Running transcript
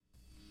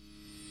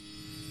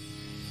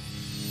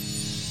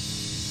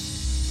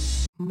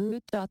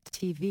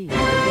Mood.tv.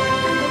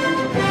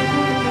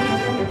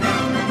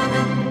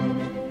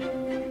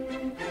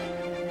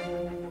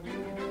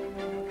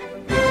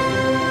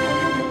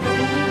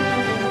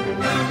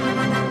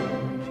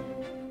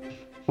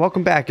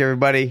 Welcome back,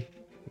 everybody.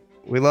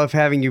 We love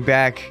having you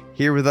back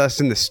here with us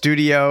in the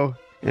studio,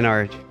 in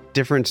our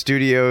different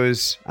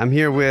studios. I'm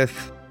here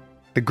with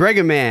the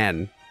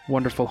Gregaman.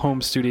 Wonderful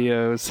home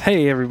studios.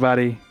 Hey,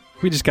 everybody.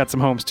 We just got some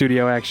home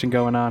studio action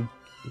going on.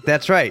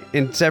 That's right,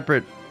 in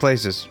separate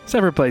places.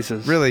 Separate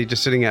places. Really,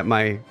 just sitting at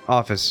my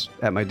office,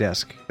 at my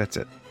desk. That's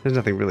it. There's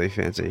nothing really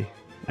fancy.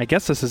 I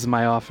guess this is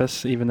my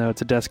office, even though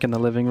it's a desk in the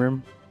living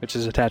room, which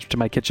is attached to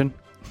my kitchen.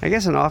 I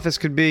guess an office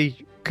could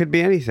be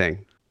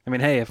anything. I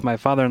mean, hey, if my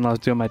father-in-law's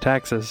doing my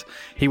taxes,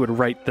 he would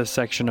write this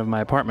section of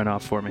my apartment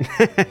off for me.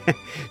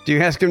 Do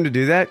you ask him to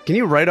do that? Can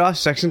you write off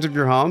sections of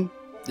your home?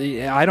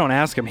 I don't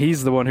ask him.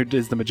 He's the one who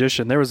is the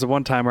magician. There was the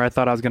one time where I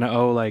thought I was going to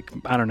owe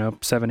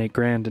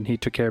 $7-8 and he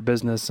took care of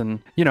business.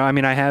 And,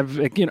 I have,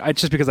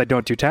 it's just because I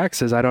don't do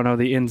taxes. I don't know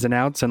the ins and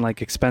outs and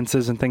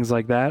expenses and things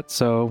like that.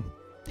 So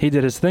he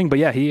did his thing. But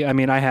yeah,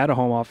 I had a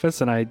home office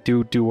and I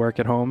do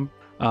work at home,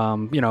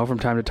 from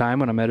time to time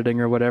when I'm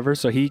editing or whatever.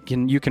 So you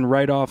can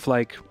write off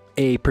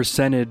a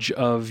percentage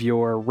of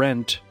your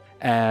rent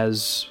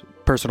as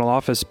personal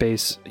office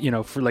space,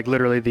 for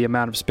literally the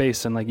amount of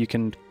space, and you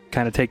can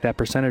kind of take that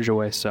percentage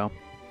away. So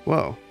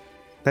whoa,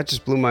 that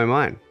just blew my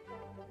mind.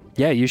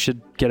 Yeah, you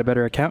should get a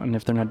better accountant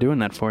if they're not doing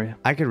that for you.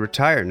 I could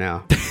retire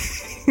now.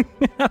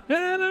 I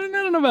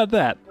don't know about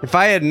that. If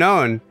I had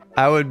known,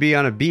 I would be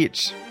on a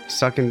beach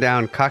sucking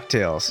down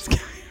cocktails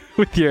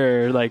with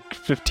your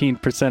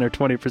 15% or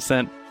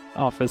 20%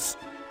 office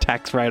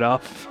tax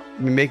write-off.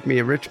 You make me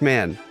a rich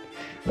man.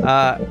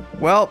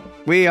 Well,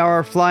 we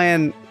are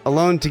flying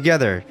alone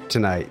together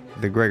tonight,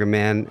 the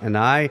Gregaman and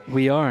I.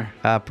 We are.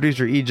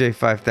 Producer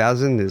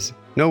EJ5000 is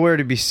nowhere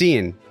to be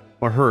seen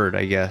or heard,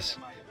 I guess.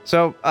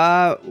 So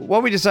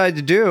what we decided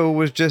to do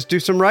was just do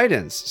some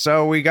write-ins.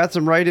 So we got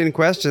some write-in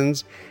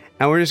questions,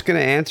 and we're just going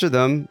to answer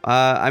them.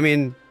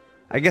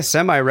 I guess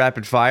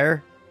semi-rapid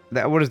fire.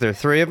 What is there,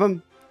 3 of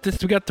them?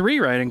 We got 3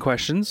 write-in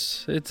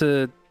questions. It's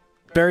a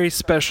very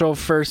special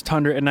first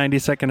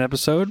 192nd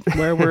episode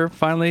where we're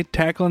finally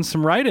tackling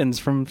some write-ins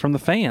from the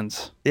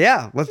fans.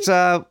 Yeah,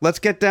 let's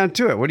get down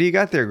to it. What do you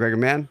got there,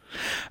 Gregaman?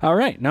 All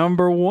right,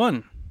 number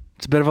 1.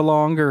 It's a bit of a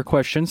longer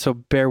question, so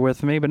bear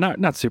with me, but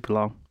not super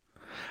long.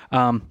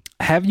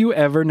 Have you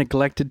ever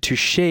neglected to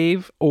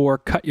shave or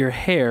cut your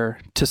hair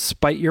to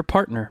spite your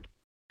partner?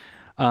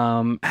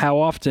 How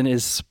often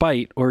is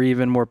spite, or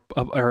even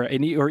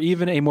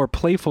a more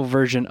playful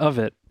version of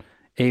it,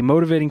 a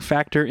motivating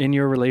factor in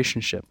your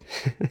relationship?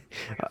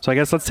 So I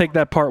guess let's take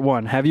that part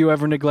 1. Have you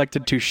ever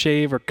neglected to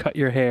shave or cut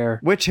your hair?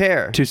 Which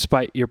hair? To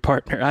spite your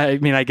partner.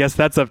 I guess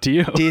that's up to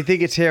you. Do you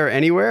think it's hair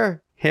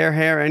anywhere?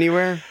 Hair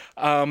anywhere?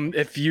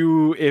 If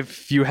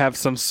you have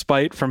some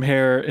spite from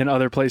hair in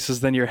other places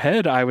than your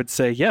head, I would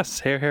say yes,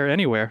 hair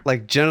anywhere.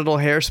 Like genital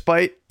hair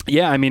spite?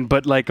 Yeah,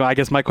 but I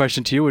guess my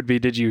question to you would be,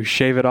 did you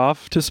shave it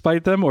off to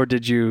spite them, or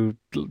did you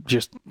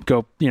just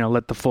go,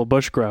 let the full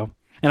bush grow?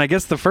 And I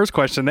guess the first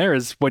question there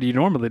is, what do you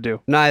normally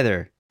do?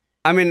 Neither.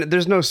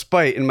 There's no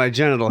spite in my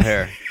genital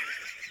hair.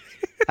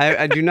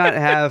 I do not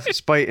have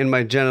spite in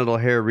my genital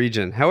hair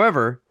region.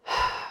 However,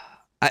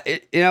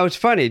 it's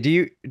funny.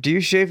 Do you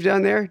shave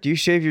down there? Do you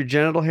shave your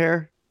genital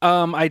hair?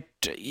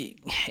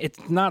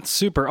 It's not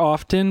super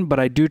often, but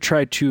I do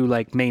try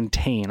to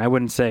maintain. I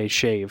wouldn't say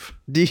shave.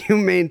 Do you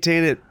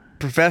maintain it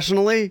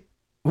professionally?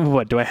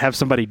 What, do I have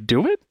somebody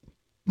do it?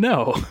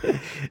 No.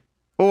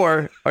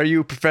 Or are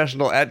you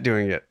professional at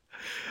doing it?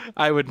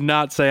 I would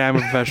not say I'm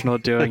a professional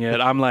at doing it.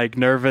 I'm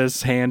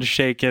nervous, hand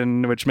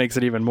shaking, which makes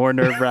it even more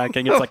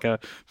nerve-wracking. It's like a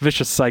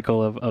vicious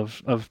cycle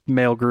of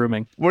male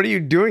grooming. What are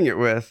you doing it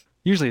with?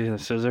 Usually a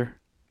scissor.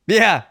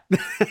 Yeah,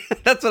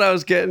 that's what I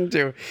was getting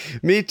to.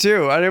 Me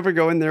too. I never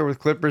go in there with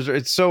clippers.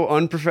 It's so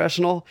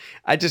unprofessional.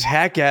 I just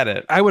hack at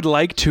it. I would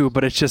like to,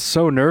 but it's just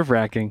so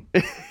nerve-wracking.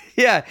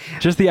 Yeah.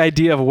 Just the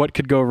idea of what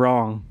could go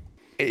wrong.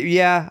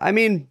 Yeah,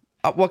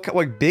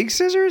 what big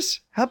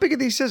scissors? How big are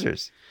these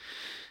scissors?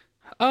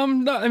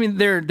 No,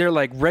 they're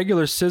like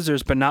regular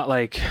scissors, but not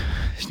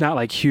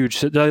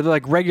huge. They're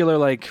like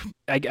regular,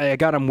 I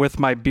got them with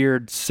my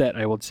beard set,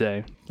 I would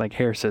say, like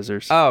hair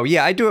scissors. Oh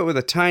yeah, I do it with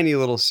a tiny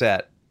little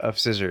set of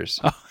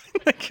scissors. Oh,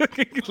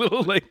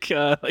 little like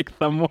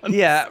thumb ones.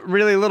 Yeah,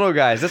 really little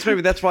guys.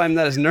 That's why I'm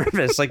not as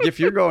nervous. If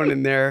you're going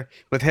in there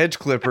with hedge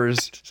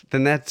clippers,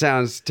 then that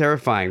sounds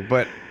terrifying.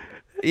 But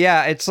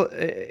yeah,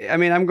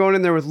 I'm going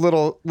in there with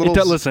little.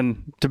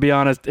 Listen, to be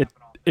honest,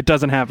 it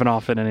doesn't happen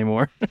often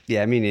anymore.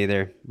 Yeah, me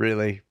neither,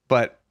 really.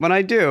 But when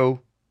I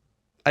do,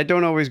 I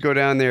don't always go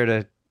down there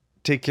to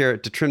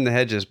trim the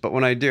hedges. But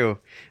when I do,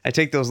 I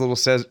take those little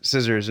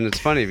scissors, and it's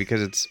funny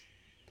because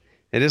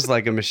it is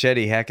like a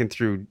machete hacking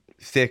through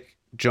thick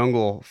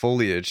jungle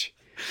foliage.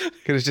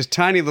 Because it's just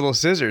tiny little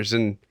scissors,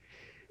 and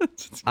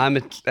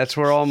that's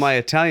where all my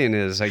Italian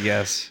is, I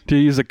guess. Do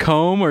you use a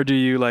comb, or do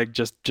you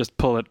just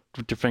pull it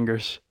with your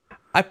fingers?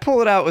 I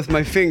pull it out with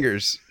my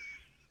fingers,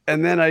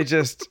 and then I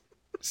just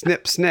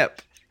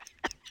snip.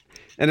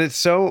 and it's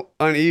so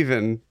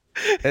uneven.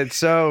 It's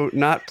so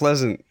not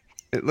pleasant.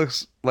 It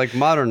looks like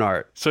modern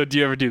art. So do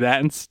you ever do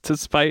that to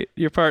spite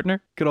your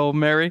partner? Good old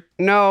Mary?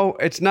 No,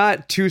 it's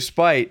not to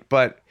spite,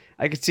 but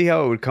I could see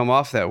how it would come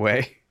off that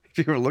way if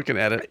you were looking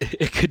at it.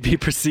 It could be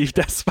perceived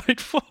as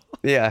spiteful.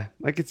 Yeah,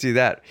 I could see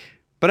that.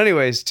 But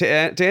anyways, to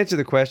answer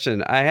the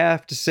question, I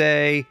have to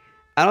say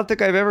I don't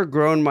think I've ever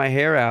grown my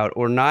hair out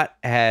or not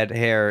had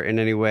hair in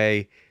any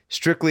way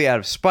strictly out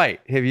of spite.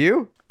 Have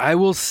you? I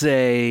will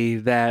say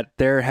that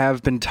there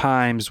have been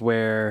times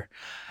where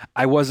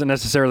I wasn't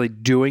necessarily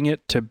doing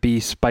it to be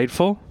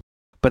spiteful,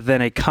 but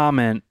then a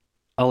comment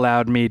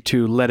allowed me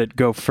to let it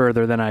go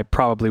further than I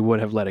probably would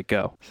have let it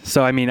go.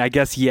 So, I mean, I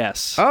guess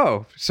yes.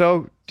 Oh,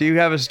 so do you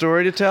have a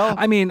story to tell?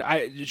 I mean,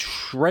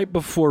 right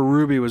before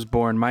Ruby was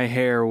born, my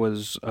hair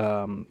was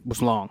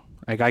long.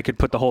 Like I could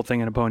put the whole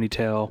thing in a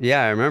ponytail.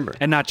 Yeah, I remember.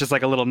 And not just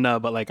like a little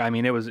nub, but like, I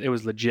mean, it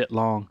was legit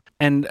long.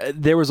 And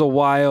there was a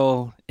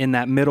while in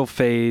that middle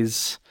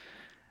phase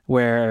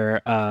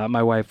where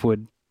my wife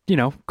would,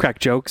 crack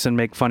jokes and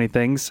make funny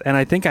things. And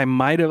I think I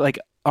might have, like,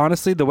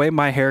 honestly, the way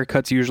my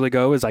haircuts usually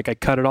go is like I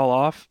cut it all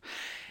off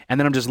and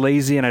then I'm just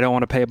lazy and I don't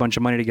want to pay a bunch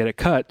of money to get it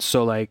cut.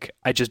 So like,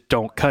 I just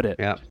don't cut it.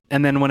 Yeah.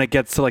 And then when it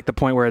gets to like the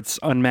point where it's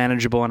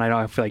unmanageable and I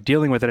don't feel like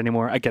dealing with it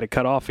anymore, I get it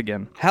cut off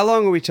again. How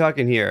long are we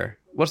talking here?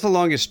 What's the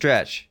longest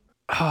stretch?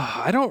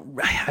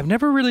 I've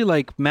never really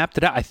like mapped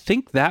it out. I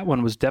think that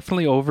one was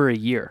definitely over a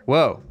year.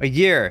 Whoa, a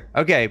year.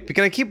 Okay,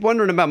 because I keep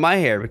wondering about my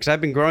hair because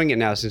I've been growing it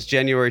now since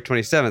January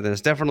 27th and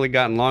it's definitely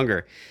gotten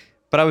longer.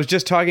 But I was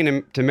just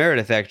talking to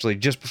Meredith actually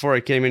just before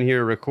I came in here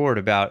to record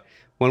about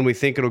when we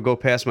think it'll go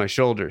past my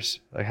shoulders.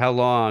 Like how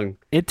long?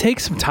 It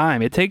takes some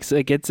time.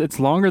 It's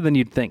longer than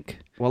you'd think.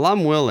 Well,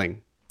 I'm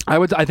willing.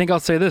 I think I'll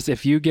say this.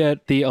 If you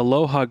get the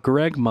Aloha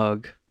Greg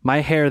mug,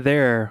 my hair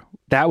there,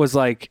 that was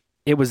like,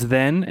 it was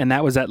then, and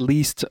that was at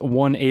least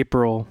 1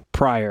 April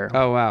prior.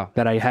 Oh, wow.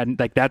 That I hadn't,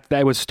 like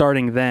that was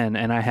starting then,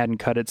 and I hadn't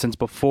cut it since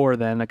before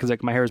then, because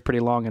like my hair is pretty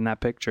long in that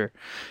picture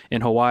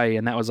in Hawaii,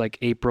 and that was like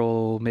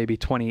April, maybe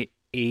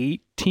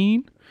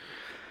 2018.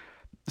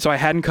 So I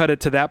hadn't cut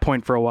it to that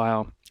point for a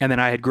while, and then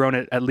I had grown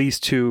it at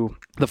least to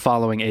the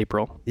following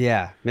April.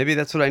 Yeah, maybe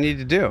that's what I need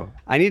to do.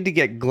 I need to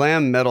get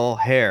glam metal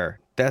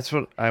hair. That's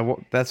what I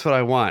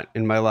want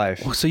in my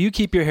life. So you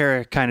keep your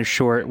hair kind of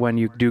short when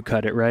you do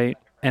cut it, right?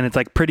 And it's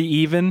like pretty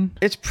even.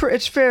 It's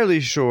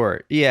fairly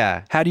short.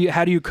 Yeah. How do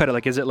you cut it?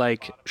 Like, is it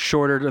like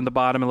shorter in the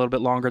bottom, a little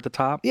bit longer at the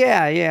top?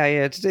 Yeah.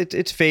 It's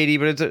fadey,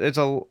 but it's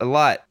a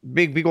lot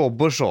big old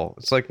bushel.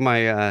 It's like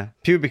my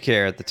pubic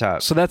hair at the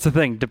top. So that's the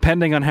thing.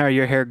 Depending on how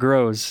your hair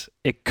grows,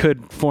 it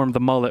could form the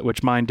mullet,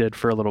 which mine did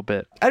for a little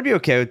bit. I'd be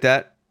okay with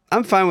that.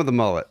 I'm fine with the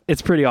mullet.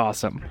 It's pretty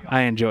awesome.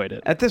 I enjoyed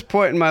it. At this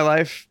point in my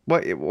life,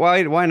 why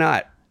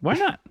not? Why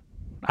not?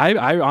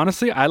 I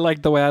honestly, I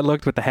like the way I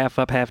looked with the half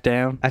up, half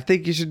down. I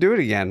think you should do it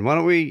again. Why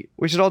don't we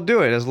should all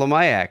do it as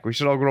Lamayak. We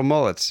should all grow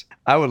mullets.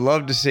 I would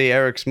love to see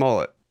Eric's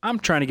mullet. I'm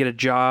trying to get a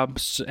job,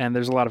 and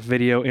there's a lot of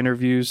video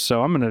interviews,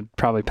 so I'm going to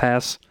probably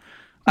pass.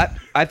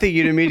 I think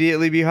you'd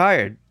immediately be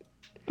hired.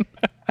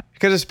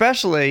 Because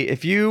especially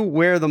if you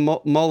wear the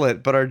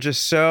mullet but are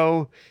just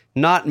so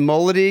not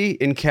mullety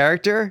in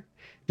character,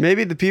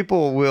 maybe the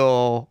people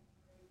will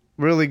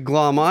really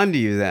glom onto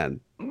you then.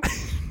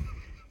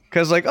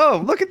 Because like,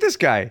 oh, look at this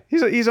guy.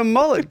 He's a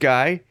mullet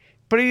guy,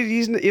 but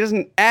he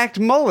doesn't act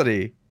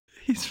mullety.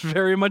 He's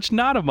very much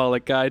not a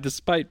mullet guy,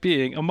 despite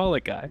being a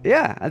mullet guy.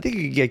 Yeah, I think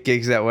you could get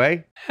gigs that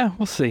way. Yeah,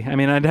 we'll see. I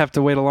mean, I'd have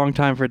to wait a long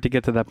time for it to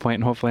get to that point,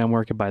 and hopefully I'm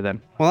working by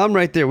then. Well, I'm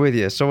right there with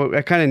you, so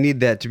I kind of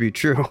need that to be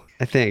true,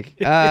 I think.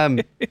 All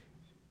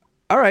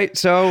right,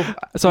 so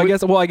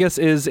I guess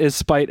is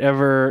spite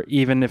ever,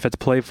 even if it's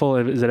playful,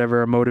 is it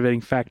ever a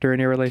motivating factor in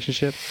your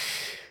relationship?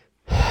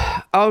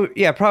 Oh,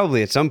 yeah,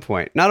 probably at some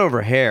point. Not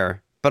over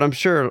hair, but I'm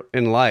sure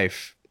in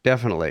life,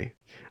 definitely.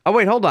 Oh,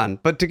 wait, hold on.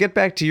 But to get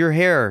back to your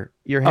hair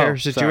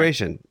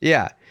situation. Sorry.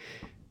 Yeah.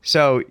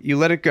 So you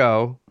let it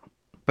go,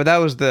 but that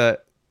was the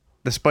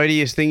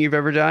spideyest thing you've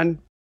ever done?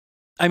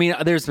 I mean,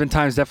 there's been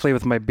times definitely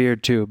with my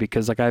beard too,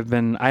 because like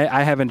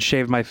I haven't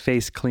shaved my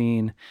face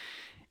clean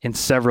in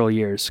several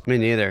years. Me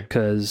neither.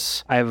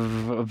 Because I have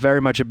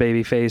very much a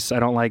baby face. I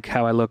don't like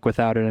how I look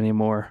without it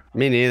anymore.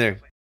 Me neither.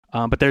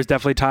 But there's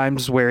definitely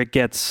times where it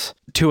gets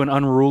to an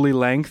unruly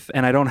length,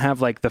 and I don't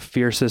have like the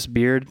fiercest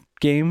beard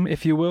game,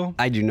 if you will.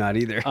 I do not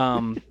either.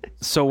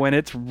 So when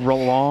it's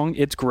long,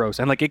 it's gross,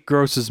 and like it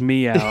grosses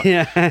me out.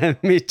 Yeah,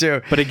 me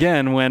too. But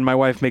again, when my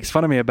wife makes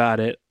fun of me about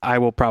it, I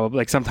will probably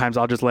like sometimes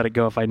I'll just let it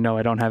go if I know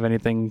I don't have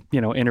anything,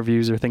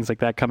 interviews or things like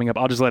that coming up.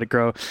 I'll just let it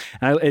grow,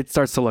 and it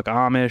starts to look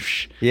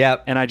Amish.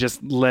 Yep. And I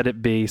just let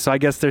it be. So I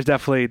guess there's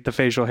definitely the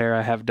facial hair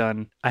I have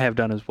done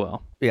as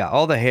well. Yeah,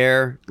 all the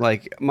hair,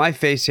 like my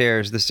face hair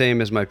is the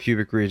same as my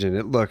pubic region.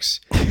 It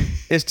looks,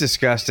 it's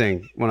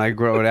disgusting when I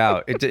grow it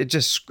out.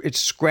 It's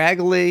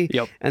scraggly.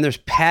 Yep. And there's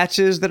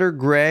patches that are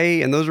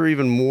gray, and those are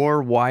even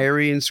more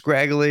wiry and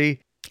scraggly.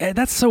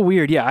 That's so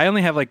weird. Yeah, I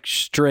only have like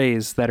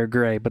strays that are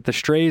gray, but the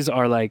strays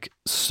are like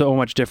so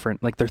much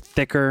different. Like they're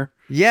thicker.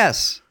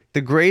 Yes.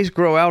 the grays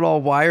grow out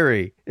all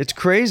wiry. It's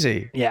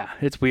crazy. Yeah,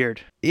 it's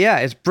weird. Yeah,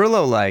 it's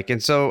Brillo-like,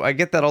 and so I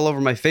get that all over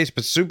my face,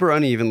 but super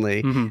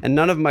unevenly, and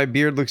none of my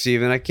beard looks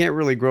even. I can't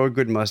really grow a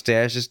good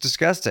mustache. It's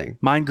disgusting.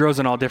 Mine grows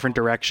in all different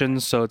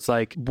directions, so it's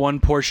like one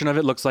portion of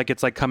it looks like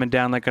it's like coming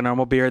down like a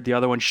normal beard. The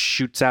other one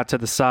shoots out to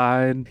the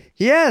side.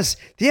 Yes,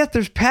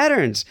 there's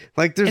patterns.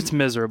 Like It's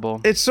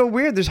miserable. It's so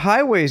weird. There's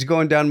highways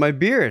going down my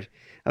beard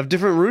of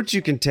different routes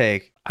you can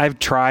take. I've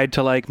tried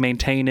to like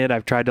maintain it.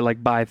 I've tried to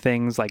like buy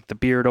things like the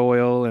beard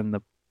oil and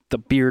the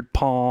beard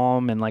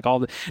balm and like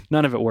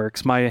none of it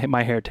works. My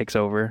hair takes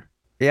over.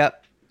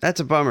 Yep, that's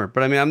a bummer.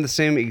 But I mean, I'm the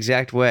same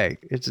exact way.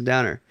 It's a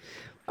downer.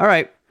 All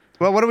right.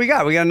 Well, what do we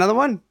got? We got another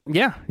one?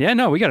 Yeah.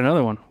 No, we got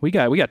another one. We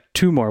got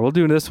two more. We'll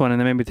do this one and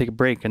then maybe take a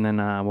break and then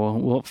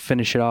we'll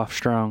finish it off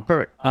strong.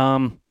 Perfect.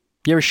 You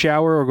ever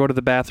shower or go to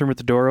the bathroom with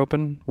the door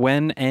open?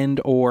 When and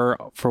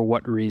or for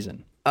what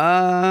reason?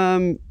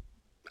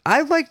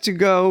 I like to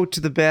go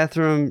to the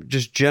bathroom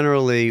just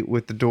generally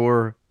with the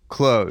door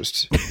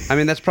closed. I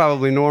mean, that's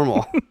probably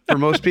normal for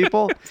most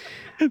people.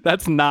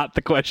 That's not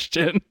the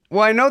question.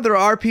 Well, I know there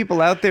are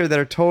people out there that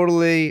are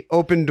totally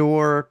open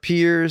door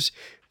peers,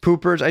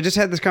 poopers. I just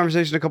had this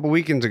conversation a couple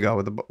weekends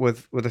ago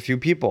with a few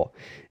people,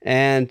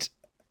 and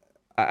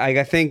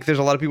I think there's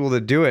a lot of people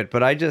that do it.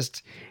 But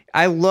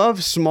I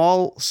love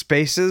small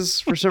spaces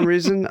for some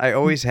reason. I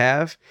always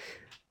have.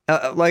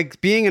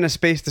 Like being in a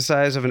space the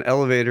size of an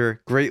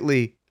elevator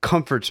greatly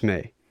comforts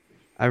me.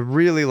 I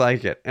really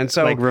like it. And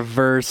so like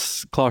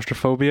reverse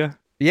claustrophobia.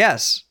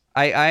 Yes,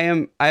 I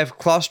have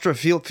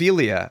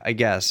claustrophilia, I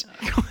guess,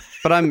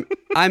 but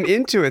I'm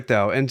into it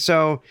though. And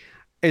so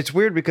it's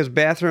weird because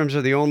bathrooms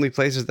are the only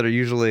places that are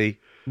usually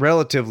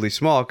relatively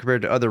small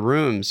compared to other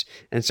rooms.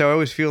 And so I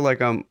always feel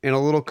like I'm in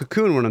a little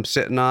cocoon when I'm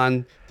sitting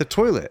on the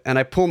toilet and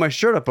I pull my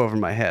shirt up over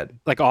my head.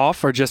 Like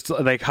off or just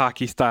like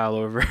hockey style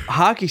over?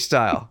 Hockey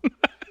style.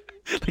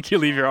 Like you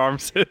leave your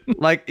arms in.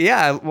 Like,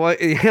 yeah, well,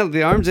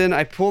 the arms in,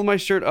 I pull my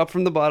shirt up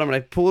from the bottom and I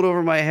pull it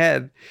over my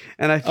head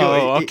and I feel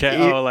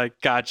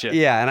like gotcha.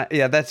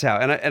 Yeah, that's how.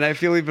 And I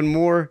feel even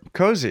more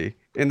cozy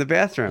in the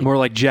bathroom. More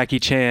like Jackie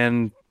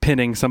Chan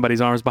pinning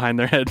somebody's arms behind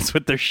their heads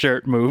with their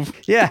shirt move.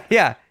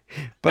 Yeah.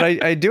 But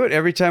I do it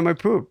every time I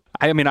poop.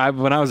 I mean,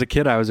 when I was a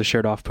kid, I was a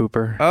shirt off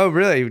pooper. Oh,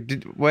 really?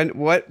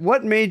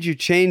 What made you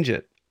change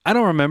it? I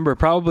don't remember.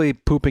 Probably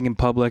pooping in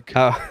public.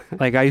 Oh.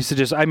 Like I used to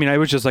it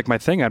was just like my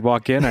thing. I'd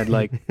walk in, I'd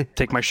like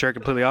take my shirt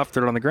completely off,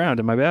 throw it on the ground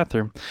in my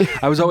bathroom.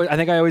 I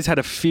think I always had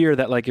a fear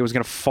that like it was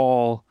going to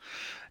fall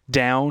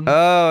down.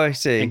 Oh, I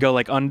see. And go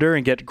like under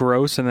and get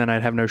gross and then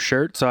I'd have no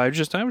shirt. So I was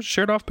a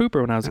shirt off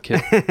pooper when I was a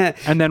kid.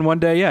 And then one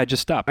day, yeah, I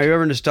just stopped. Are you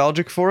ever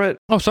nostalgic for it?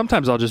 Oh,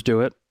 sometimes I'll just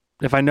do it.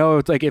 If I know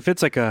it's like, if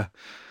it's like a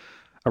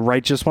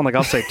righteous one, like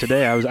I'll say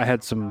today, I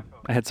had some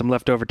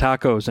leftover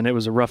tacos and it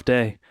was a rough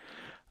day.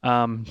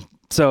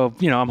 So,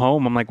 I'm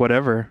home. I'm like,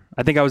 whatever.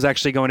 I think I was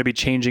actually going to be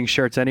changing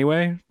shirts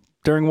anyway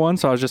during one.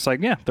 So I was just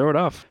like, yeah, throw it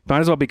off. Might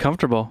as well be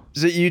comfortable.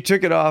 So you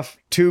took it off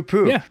to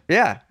poop? Yeah.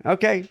 Yeah.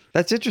 Okay.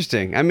 That's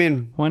interesting. I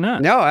mean, why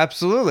not? No,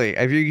 absolutely.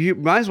 If you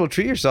might as well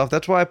treat yourself.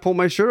 That's why I pull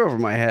my shirt over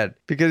my head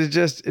because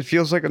it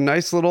feels like a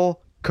nice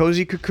little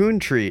cozy cocoon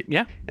treat.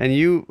 Yeah. And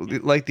you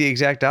like the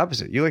exact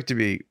opposite. You like to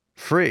be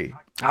free.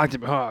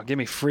 Give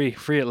me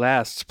free at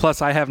last.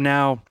 Plus I have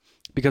now,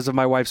 because of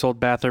my wife's old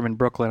bathroom in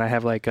Brooklyn, I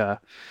have like a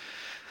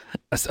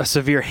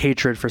severe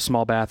hatred for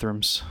small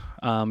bathrooms.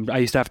 I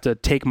used to have to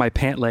take my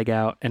pant leg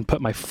out and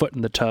put my foot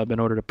in the tub in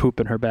order to poop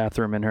in her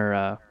bathroom in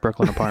her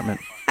Brooklyn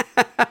apartment.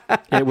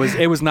 It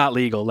was not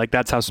legal. Like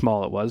that's how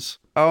small it was.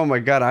 Oh my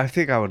God. I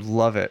think I would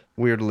love it.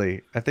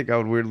 Weirdly. I think I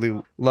would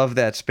weirdly love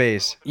that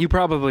space. You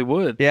probably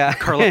would. Yeah.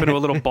 Curl up into a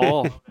little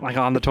ball like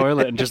on the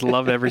toilet and just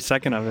love every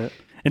second of it.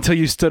 Until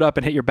you stood up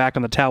and hit your back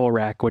on the towel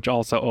rack, which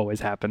also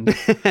always happened.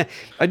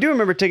 I do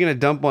remember taking a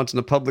dump once in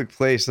a public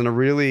place in a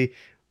really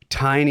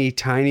tiny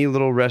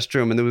little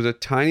restroom, and there was a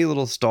tiny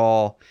little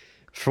stall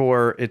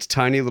for its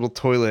tiny little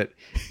toilet.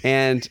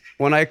 And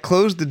when I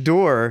closed the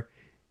door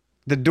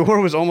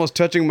was almost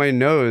touching my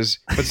nose,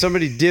 but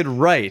somebody did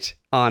write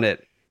on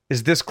it,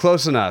 "Is this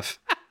close enough?"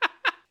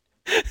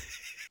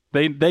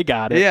 They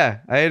got it. Yeah,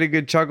 I had a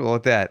good chuckle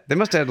at that. They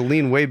must have had to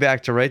lean way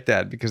back to write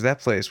that because that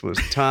place was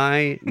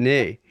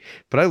tiny.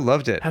 But I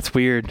loved it. That's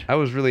weird. I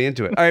was really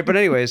into it. All right, but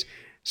anyways,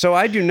 so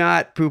I do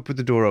not poop with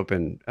the door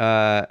open,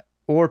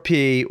 or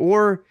pee,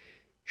 or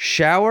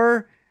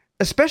shower.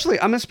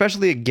 I'm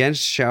especially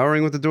against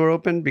showering with the door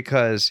open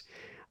because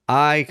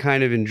I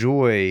kind of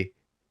enjoy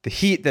the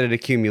heat that it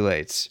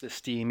accumulates. The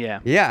steam,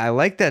 yeah. Yeah, I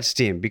like that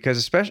steam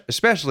because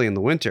especially in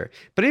the winter,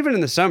 but even in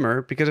the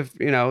summer, because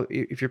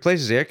if your place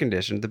is air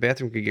conditioned, the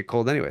bathroom could get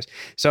cold anyways.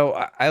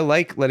 So I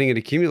like letting it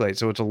accumulate.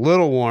 So it's a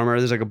little warmer.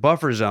 There's like a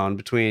buffer zone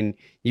between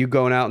you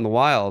going out in the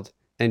wild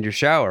and your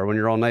shower when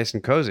you're all nice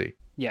and cozy.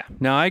 Yeah,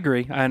 no, I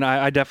agree. And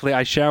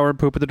I shower and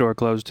poop with the door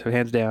closed,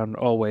 hands down,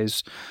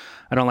 always.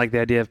 I don't like the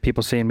idea of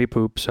people seeing me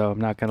poop, so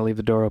I'm not going to leave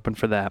the door open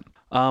for that.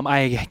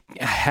 I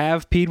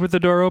have peed with the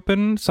door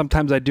open.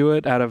 Sometimes I do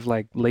it out of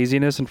like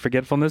laziness and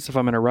forgetfulness if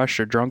I'm in a rush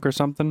or drunk or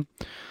something.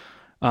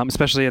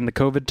 Especially in the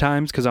COVID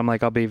times, because I'm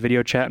like, I'll be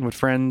video chatting with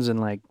friends and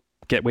like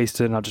get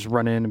wasted and I'll just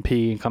run in and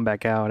pee and come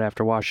back out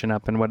after washing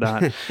up and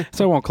whatnot.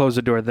 So I won't close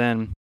the door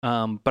then.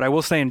 But I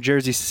will say in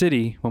Jersey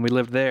City, when we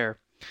lived there,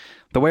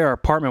 the way our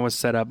apartment was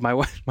set up, my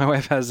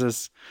wife has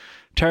this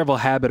terrible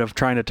habit of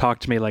trying to talk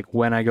to me like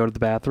when I go to the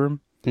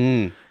bathroom.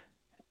 Mm.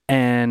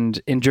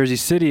 And in Jersey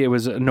City, it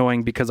was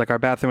annoying because like our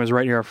bathroom was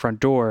right near our front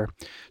door.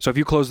 So if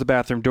you close the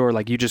bathroom door,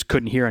 like you just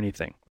couldn't hear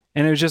anything.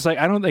 And it was just like,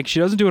 I don't think she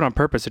doesn't do it on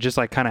purpose. It just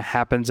like kind of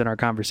happens in our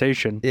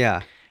conversation.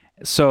 Yeah.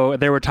 So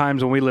there were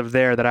times when we lived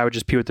there that I would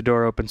just pee with the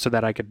door open so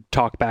that I could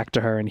talk back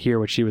to her and hear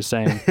what she was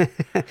saying.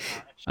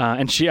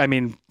 And she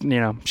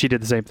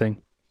did the same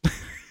thing.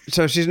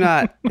 So she's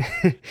not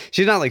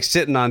like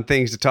sitting on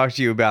things to talk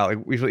to you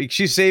about. Like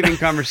she's saving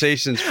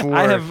conversations for.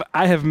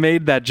 I have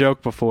made that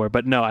joke before,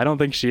 but no, I don't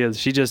think she is.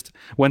 She just,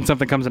 when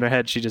something comes in her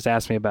head, she just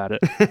asks me about it.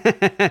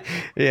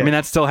 Yeah. I mean,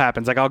 that still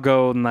happens. Like I'll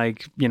go and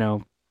like,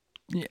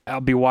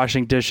 I'll be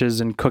washing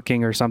dishes and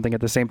cooking or something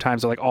at the same time.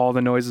 So like all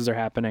the noises are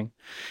happening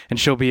and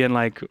she'll be in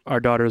like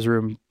our daughter's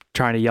room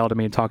trying to yell to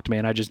me and talk to me.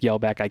 And I just yell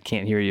back, I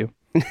can't hear you.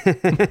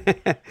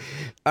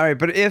 All right,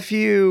 but this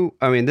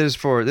is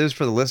for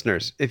the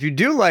listeners. If you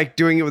do like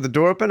doing it with the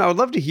door open, I would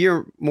love to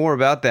hear more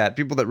about that.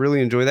 People that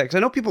really enjoy that, because I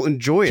know people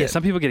enjoy it. Yeah,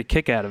 some people get a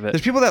kick out of it.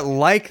 There's people that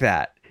like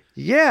that.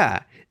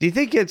 Yeah. Do you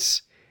think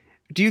it's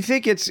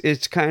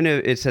kind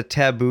of a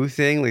taboo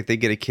thing? Like they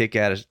get a kick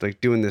out of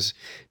like doing this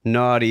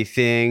naughty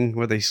thing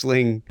where they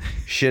sling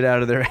shit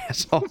out of their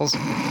assholes,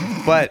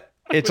 but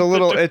it's a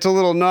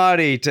little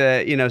naughty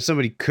to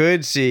somebody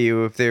could see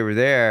you if they were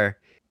there.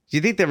 Do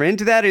you think they're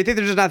into that, or do you think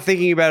they're just not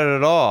thinking about it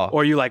at all?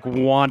 Or you like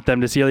want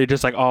them to see it? You're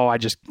just like, oh, I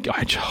just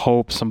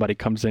hope somebody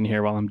comes in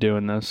here while I'm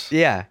doing this.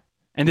 Yeah.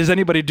 And does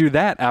anybody do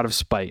that out of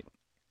spite?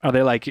 Are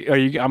they like,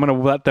 I'm going to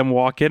let them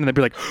walk in and they'd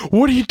be like,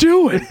 what are you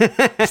doing?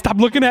 Stop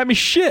looking at me,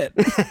 shit.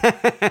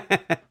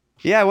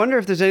 Yeah, I wonder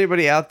if there's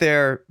anybody out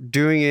there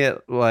doing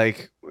it,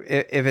 like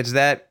if it's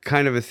that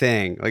kind of a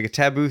thing, like a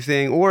taboo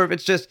thing, or if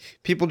it's just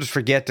people just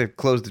forget to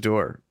close the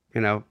door,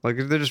 like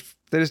they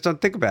just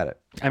don't think about it.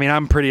 I mean,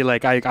 I'm pretty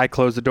like, I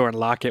close the door and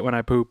lock it when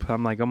I poop.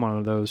 I'm like, I'm one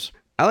of those.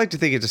 I like to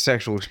think it's a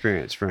sexual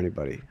experience for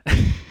anybody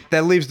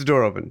that leaves the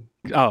door open.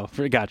 Oh,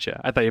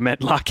 gotcha. I thought you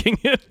meant locking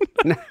it.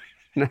 No.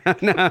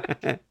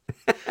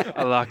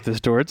 I locked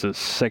this door. It's a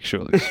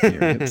sexual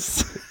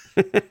experience.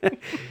 It'd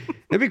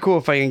be cool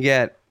if I can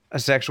get a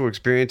sexual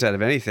experience out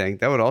of anything.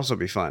 That would also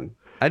be fun.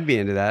 I'd be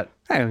into that.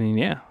 I mean,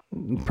 yeah,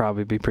 it'd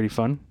probably be pretty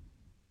fun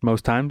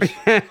most times,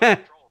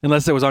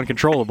 unless it was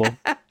uncontrollable.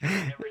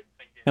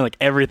 And like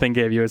everything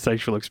gave you a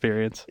sexual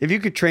experience. If you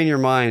could train your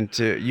mind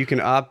you can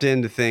opt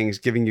into things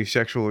giving you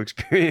sexual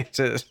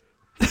experiences.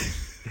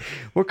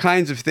 What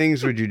kinds of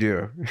things would you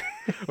do?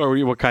 Or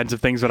what kinds of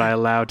things would I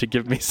allow to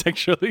give me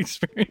sexual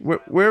experience?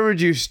 Where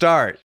would you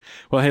start?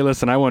 Well, hey,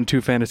 listen, I won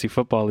 2 fantasy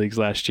football leagues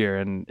last year,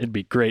 and it'd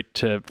be great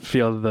to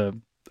feel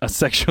a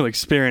sexual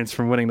experience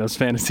from winning those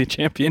fantasy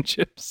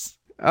championships.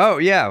 Oh,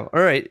 yeah.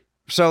 All right.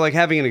 So like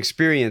having an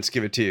experience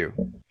give it to you.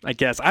 I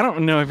guess. I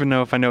don't even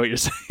know if I know what you're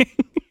saying.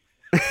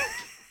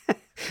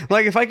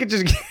 Like if I could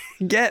just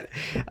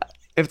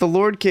if the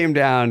Lord came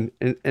down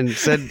and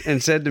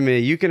said to me,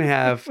 you can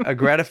have a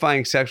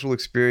gratifying sexual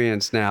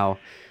experience now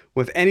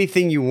with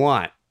anything you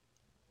want.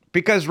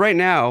 Because right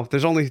now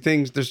there's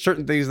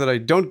certain things that I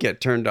don't get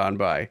turned on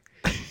by,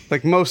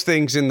 like most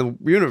things in the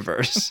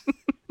universe.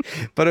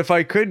 But if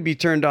I could be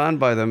turned on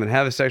by them and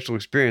have a sexual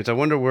experience, I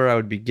wonder where I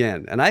would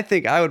begin. And I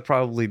think I would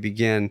probably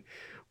begin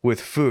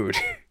with food.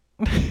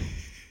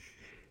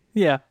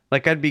 Yeah.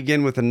 Like I'd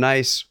begin with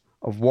a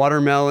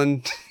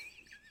watermelon.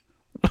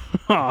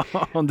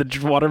 On the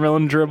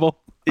watermelon dribble.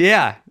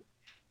 Yeah.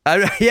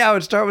 I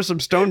would start with some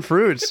stone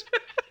fruits.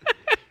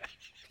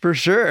 For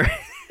sure.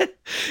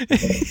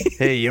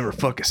 Hey, you ever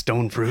fuck a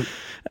stone fruit?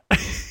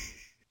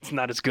 It's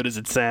not as good as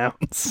it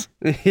sounds.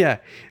 Yeah.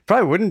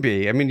 Probably wouldn't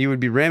be. I mean, you would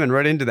be ramming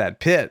right into that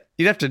pit.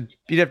 You'd have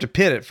to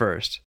pit it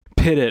first.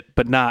 Pit it,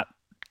 but not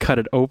cut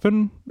it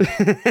open?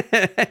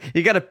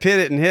 You got to pit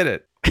it and hit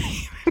it.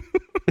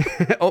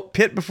 Oh,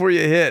 pit before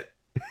you hit.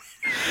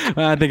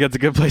 I think that's a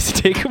good place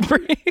to take a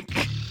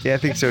break. Yeah, I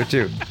think so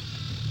too.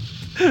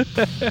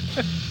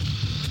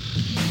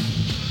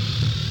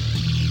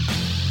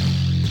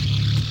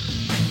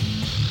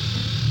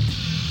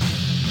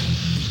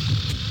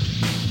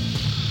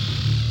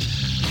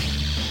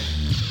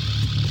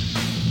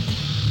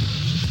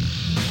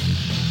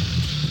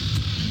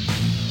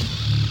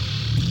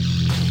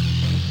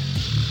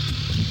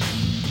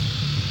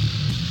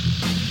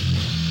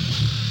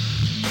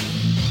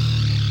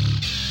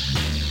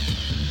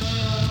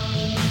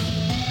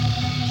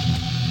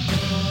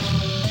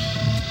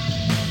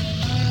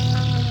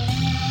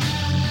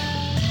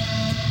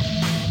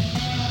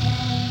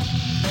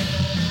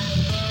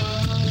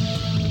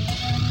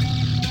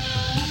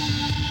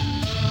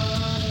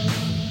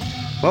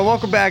 Well,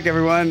 welcome back,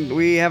 everyone.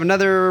 We have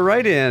another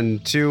write-in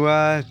to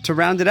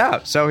round it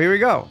out. So here we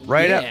go.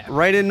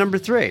 Write-in number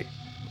 3.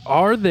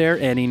 Are there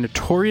any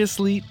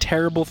notoriously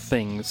terrible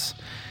things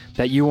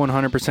that you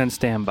 100%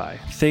 stand by?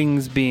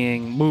 Things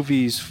being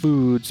movies,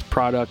 foods,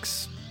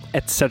 products,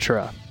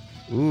 etc.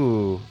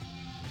 Ooh.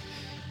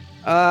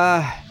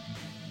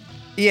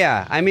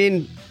 Yeah, I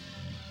mean,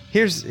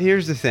 here's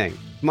the thing.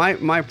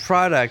 My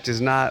product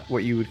is not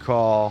what you would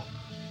call.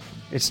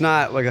 It's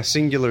not like a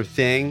singular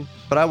thing,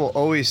 but I will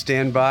always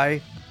stand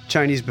by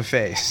Chinese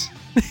buffets.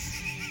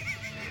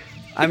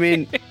 I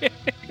mean,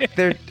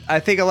 I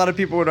think a lot of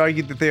people would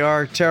argue that they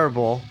are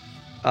terrible,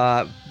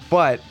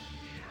 but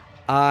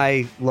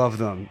I love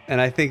them,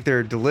 and I think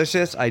they're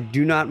delicious. I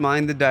do not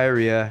mind the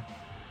diarrhea.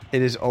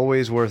 It is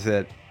always worth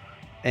it,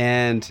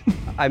 and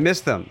I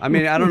miss them. I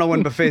mean, I don't know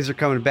when buffets are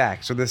coming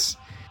back, so this...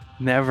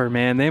 Never,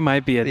 man. They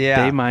might be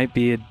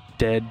a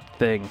dead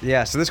thing.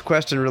 Yeah, so this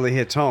question really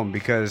hits home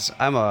because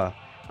I'm a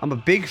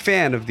big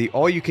fan of the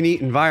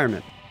all-you-can-eat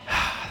environment.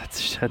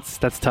 That's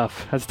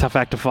tough. That's a tough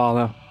act to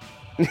follow.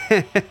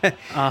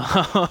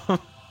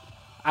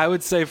 I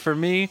would say for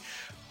me,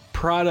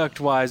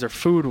 product-wise or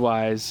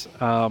food-wise,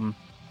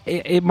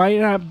 it might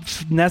not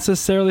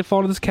necessarily fall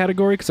into this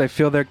category because I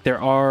feel that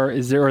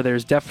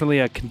there's definitely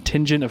a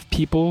contingent of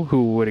people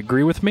who would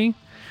agree with me.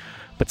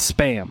 But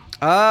Spam.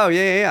 Oh,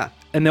 yeah.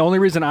 And the only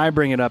reason I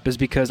bring it up is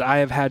because I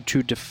have had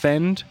to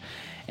defend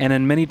and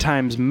then many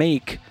times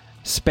make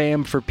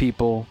Spam for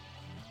people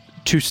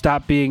to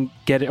stop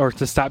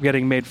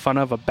getting made fun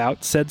of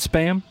about said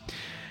Spam.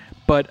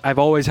 But I've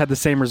always had the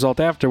same result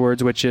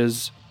afterwards, which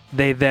is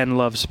they then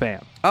love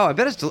Spam. Oh, I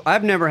bet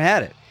I've never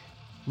had it.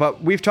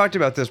 But we've talked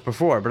about this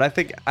before, but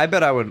I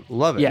bet I would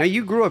love it. Yeah. Now,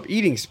 you grew up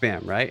eating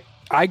Spam, right?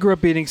 I grew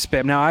up eating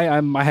Spam. Now,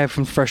 I have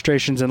some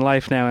frustrations in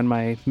life now in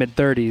my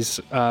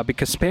mid-30s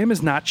because Spam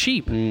is not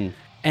cheap.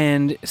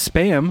 And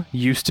Spam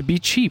used to be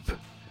cheap.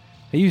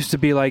 It used to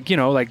be like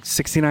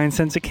 69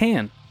 cents a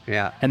can.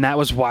 Yeah. And that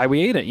was why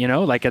we ate it,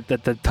 like at the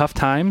tough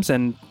times.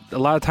 And a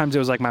lot of times it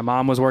was like my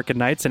mom was working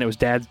nights and it was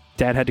dad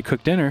had to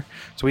cook dinner.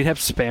 So we'd have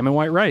Spam and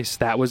white rice.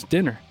 That was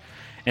dinner.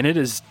 And it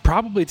is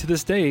probably to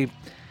this day,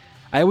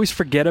 I always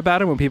forget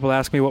about it when people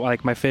ask me what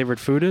like my favorite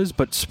food is,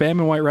 but Spam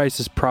and white rice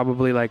is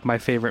probably like my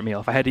favorite meal.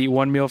 If I had to eat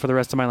one meal for the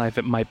rest of my life,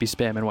 it might be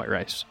Spam and white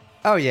rice.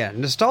 Oh, yeah.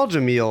 Nostalgia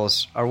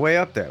meals are way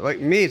up there. Like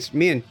me, it's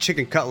me and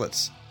chicken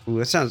cutlets.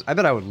 Ooh, I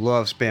bet I would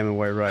love Spam and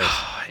white rice.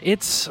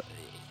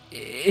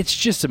 It's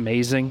just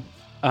amazing.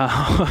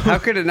 How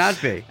could it not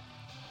be?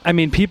 I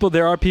mean,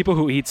 there are people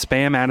who eat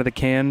Spam out of the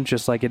can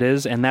just like it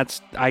is, and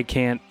I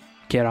can't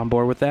get on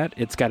board with that.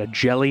 It's got a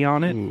jelly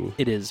on it. Ooh.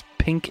 It is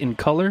pink in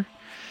color.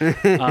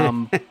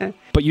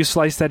 But you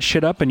slice that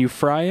shit up and you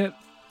fry it,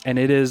 and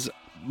it is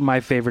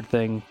my favorite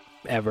thing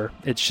ever.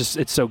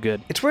 It's so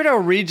good. It's weird how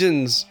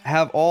regions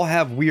all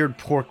have weird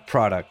pork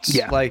products.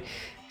 Yeah. Like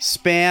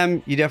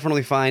Spam, you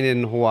definitely find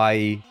in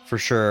Hawaii for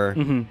sure.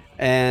 Mm-hmm.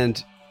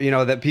 And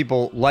that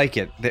people like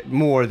it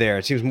more there.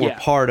 It seems more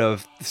part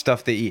of the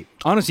stuff they eat.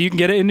 Honestly, you can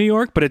get it in New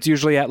York, but it's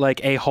usually at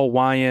like a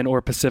Hawaiian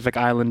or Pacific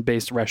Island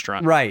based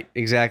restaurant. Right,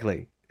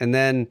 exactly. And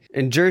then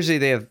in Jersey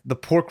they have the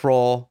pork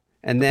roll.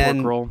 And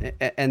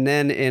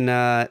then in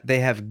they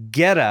have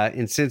Geta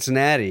in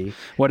Cincinnati.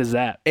 What is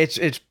that?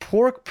 It's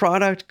pork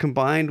product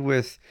combined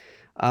with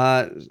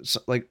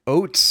like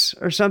oats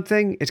or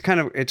something. It's kind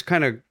of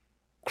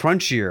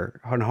crunchier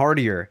and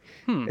heartier.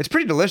 It's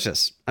pretty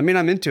delicious. I mean,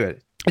 I'm into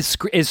it.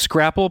 Is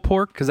scrapple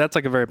pork? Because that's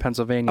like a very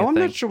Pennsylvania thing. I'm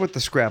not sure what the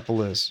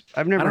scrapple is.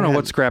 I don't know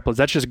what scrapple is.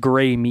 That's just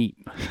gray meat.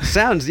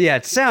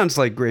 It sounds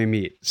like gray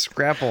meat.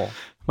 Scrapple.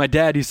 My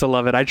dad used to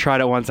love it. I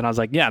tried it once and I was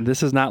like, yeah,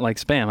 this is not like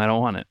Spam. I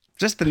don't want it.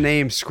 Just the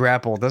name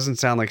Scrapple doesn't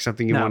sound like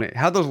something you want to...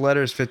 How those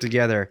letters fit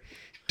together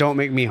don't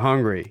make me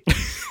hungry.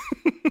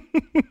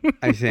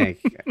 I think.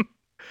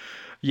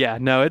 Yeah,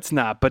 no, it's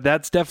not. But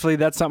that's something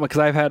because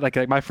I've had like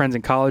my friends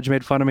in college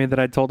made fun of me that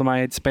I told them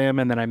I ate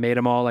Spam, and then I made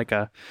them all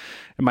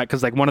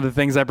because one of the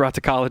things I brought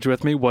to college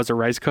with me was a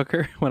rice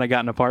cooker when I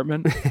got an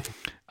apartment.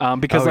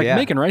 Because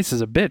making rice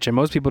is a bitch, and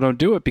most people don't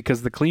do it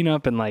because the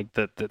cleanup and like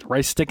the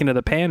rice sticking to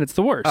the pan, it's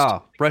the worst.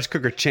 Oh, rice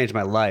cooker changed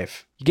my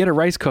life. You get a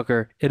rice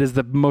cooker, it is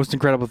the most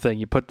incredible thing.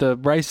 You put the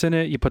rice in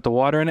it, you put the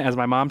water in it, as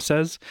my mom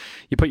says.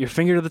 You put your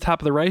finger to the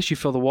top of the rice, you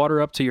fill the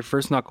water up to your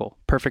first knuckle.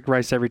 Perfect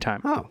rice every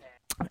time. Oh.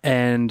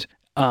 And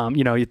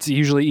it's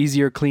usually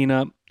easier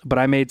cleanup, but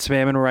I made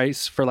Spam and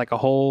rice for like a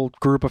whole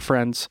group of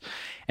friends,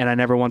 and I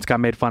never once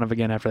got made fun of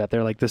again after that.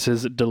 They're like, this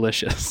is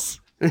delicious.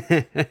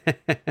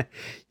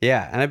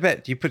 Yeah, and I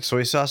bet you put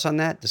soy sauce on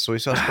that. Does soy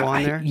sauce go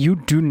on there? You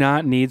do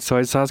not need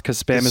soy sauce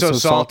because Spam is so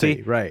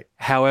salty. Right.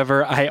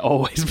 However, I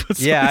always put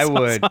soy sauce I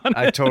would. on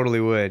I it.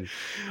 totally would.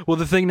 Well,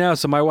 the thing now,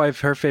 so my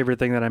wife, her favorite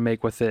thing that I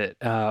make with it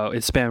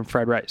is Spam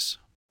fried rice.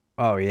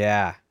 Oh,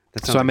 yeah.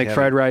 So I make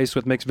fried rice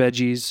with mixed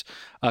veggies,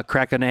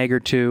 crack an egg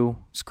or two,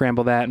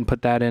 scramble that and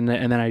put that in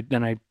it, and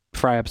then I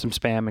fry up some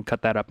Spam and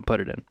cut that up and put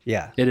it in.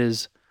 Yeah. It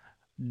is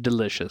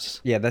delicious.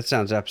 Yeah, that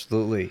sounds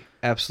absolutely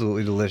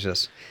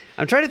delicious.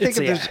 I'm trying to think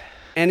if there's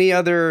any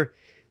other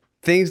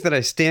things that I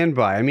stand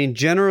by. I mean,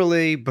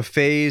 generally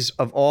buffets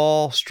of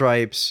all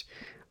stripes,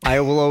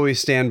 I will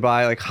always stand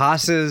by. Like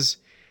Haas's,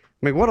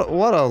 I mean, what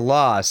a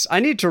loss. I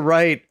need to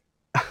write.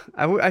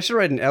 I should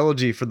write an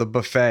elegy for the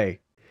buffet.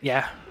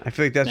 Yeah, I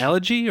feel like that's an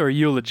elegy or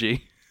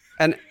eulogy.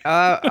 And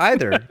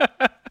either.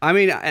 I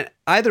mean,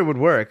 either would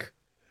work.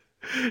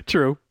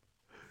 True.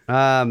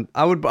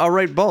 I'll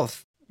write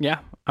both. Yeah,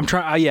 I'm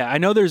trying. Yeah, I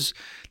know there's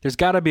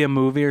got to be a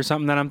movie or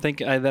something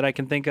that that I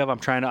can think of.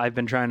 I've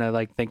been trying to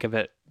like think of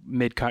it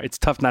It's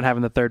tough not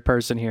having the third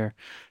person here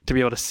to be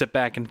able to sit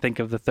back and think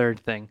of the third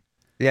thing.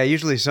 Yeah,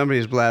 usually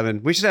somebody's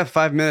blabbing. We should have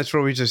 5 minutes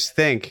where we just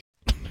think.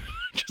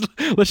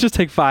 Let's just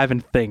take 5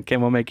 and think,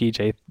 and we'll make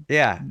EJ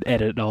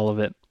edit all of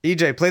it.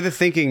 EJ, play the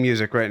thinking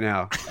music right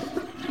now.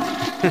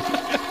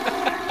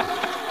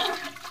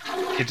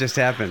 It just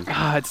happened.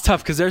 It's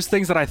tough because there's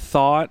things that I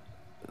thought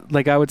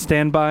like I would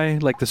stand by,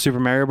 like the Super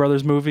Mario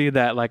Brothers movie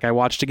that like I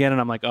watched again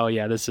and I'm like, oh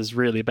yeah, this is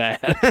really bad.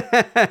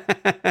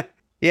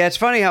 Yeah, it's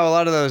funny how a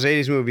lot of those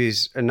 80s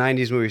movies and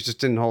 90s movies just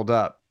didn't hold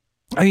up.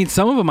 I mean,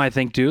 some of them I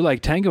think do,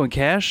 like Tango and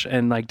Cash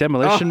and like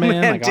Demolition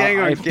Man. Like,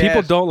 Tango and if Cash.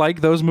 people don't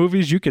like those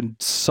movies, you can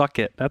suck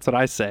it. That's what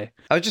I say.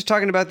 I was just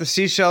talking about the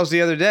seashells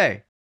the other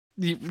day.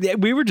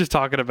 We were just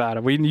talking about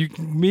it.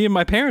 Me and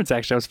my parents,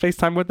 actually, I was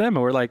FaceTime with them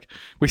and we're like,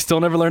 we still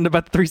never learned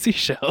about the 3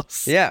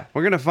 seashells. Yeah,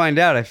 we're going to find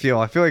out, I feel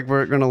like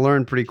we're going to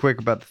learn pretty quick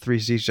about the 3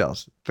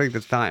 seashells. I think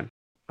that's time.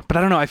 But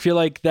I don't know. I feel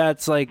like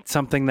that's like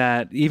something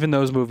that even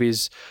those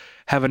movies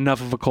have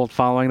enough of a cult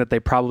following that they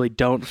probably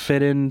don't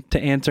fit into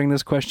answering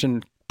this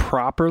question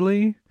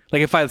properly.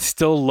 Like if I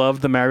still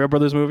loved the Mario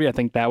Brothers movie, I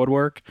think that would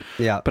work.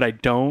 Yeah. But I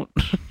don't.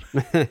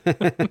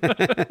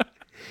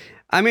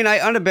 I mean, I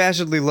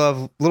unabashedly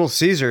love Little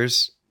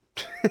Caesars.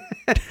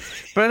 But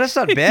that's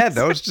not bad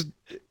though.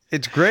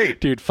 It's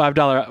great. Dude,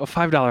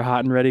 $5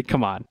 hot and ready.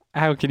 Come on.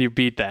 How can you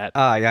beat that?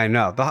 Yeah, I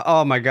know.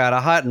 Oh my God,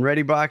 a hot and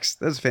ready box.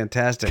 That's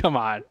fantastic. Come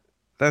on.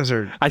 Those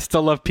are. I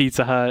still love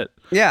Pizza Hut.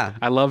 Yeah.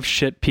 I love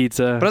shit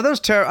pizza. But are those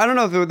terrible? I don't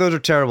know if those are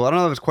terrible. I don't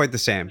know if it's quite the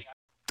same.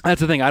 That's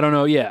the thing. I don't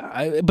know.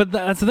 Yeah. But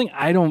that's the thing.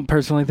 I don't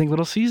personally think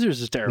Little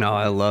Caesars is terrible. No,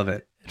 I love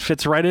it. It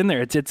fits right in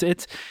there.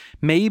 It's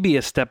maybe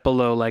a step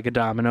below like a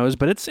Domino's,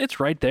 but it's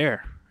right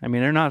there. I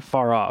mean, they're not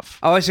far off.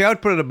 Oh, I see. I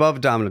would put it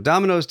above Domino's.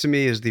 Domino's to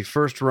me is the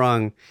first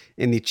rung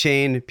in the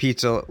chain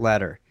pizza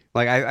ladder.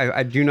 Like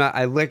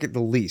I like it the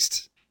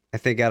least, I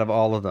think, out of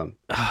all of them.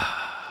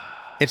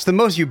 It's the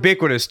most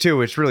ubiquitous too,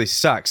 which really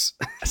sucks.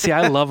 See,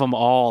 I love them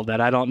all.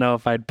 That I don't know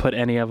if I'd put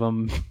any of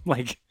them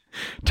like.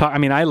 I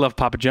mean, I love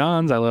Papa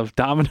John's. I love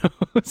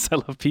Domino's. I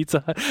love Pizza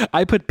Hut.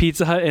 I put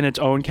Pizza Hut in its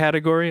own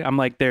category. I'm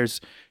like, there's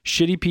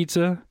shitty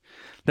pizza,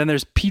 then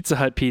there's Pizza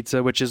Hut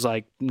pizza, which is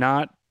like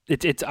not.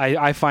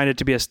 I find it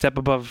to be a step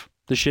above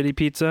the shitty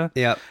pizza.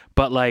 Yep.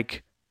 But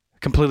like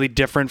completely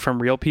different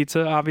from real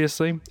pizza,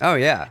 obviously. Oh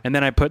yeah. And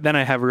then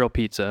I have real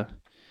pizza.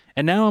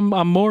 And now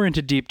I'm more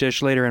into deep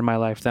dish later in my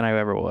life than I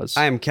ever was.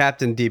 I am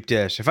Captain Deep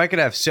Dish. If I could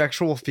have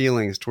sexual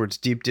feelings towards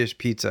deep dish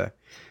pizza,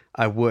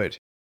 I would.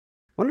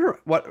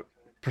 Wonder what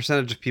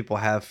percentage of people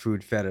have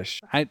food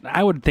fetish.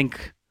 I would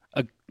think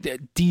a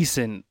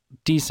decent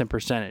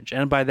percentage.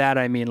 And by that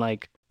I mean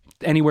like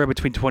anywhere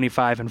between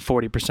 25 and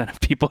 40%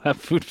 of people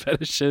have food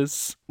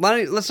fetishes.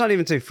 Let's not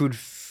even say food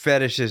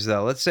fetishes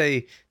though. Let's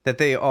say that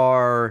they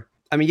are,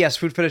 I mean, yes,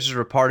 food fetishes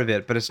are a part of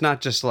it, but it's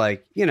not just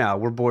like,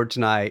 we're bored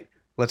tonight.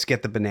 Let's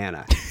get the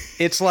banana.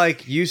 It's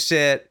like you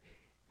sit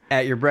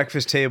at your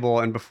breakfast table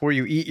and before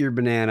you eat your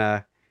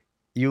banana,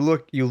 you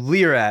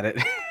leer at it.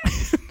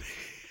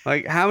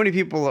 Like how many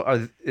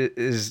people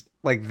is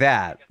like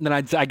that? Then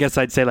I guess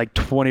I'd say like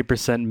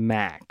 20%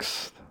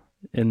 max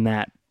in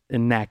that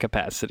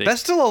capacity.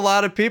 That's still a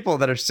lot of people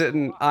that are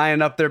sitting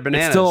eyeing up their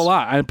bananas. It's still a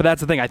lot. But that's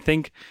the thing. I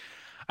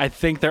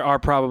think there are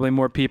probably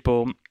more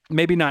people,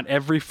 maybe not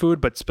every food,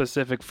 but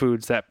specific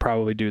foods that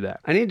probably do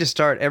that. I need to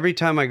start every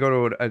time I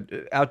go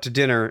to out to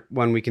dinner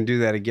when we can do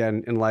that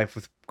again in life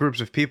with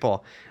groups of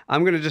people.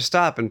 I'm going to just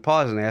stop and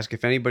pause and ask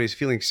if anybody's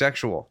feeling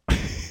sexual.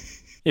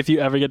 If you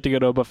ever get to go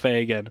to a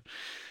buffet again,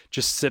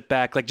 just sit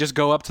back, like just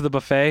go up to the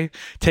buffet,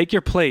 take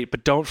your plate,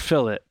 but don't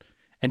fill it,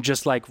 and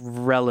just like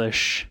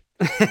relish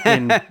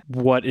in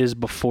what is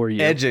before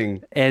you.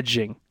 Edging.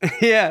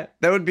 Yeah,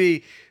 that would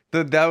be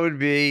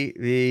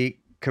the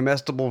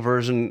comestible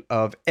version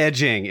of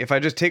edging. If I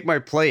just take my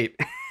plate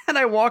and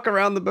I walk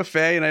around the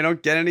buffet and I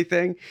don't get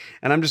anything,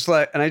 and I'm just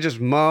like, and I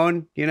just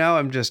moan,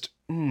 I'm just.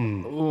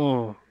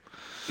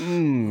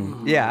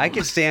 Yeah, I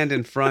could stand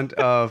in front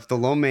of the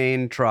lo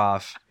mein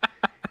trough,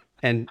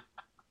 and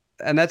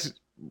that's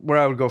where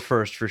I would go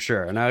first for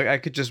sure. And I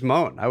could just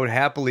moan. I would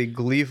happily,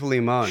 gleefully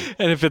moan.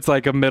 And if it's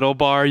like a middle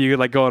bar, you could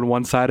like go on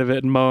one side of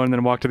it and moan, and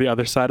then walk to the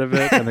other side of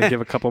it, and then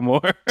give a couple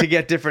more to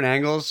get different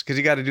angles, because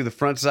you got to do the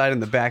front side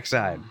and the back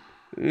side.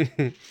 Yeah,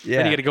 and you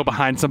got to go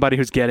behind somebody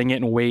who's getting it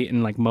and wait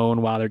and like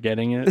moan while they're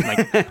getting it.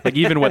 Like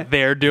even what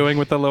they're doing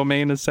with the lo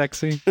mein is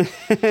sexy.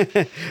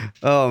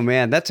 Oh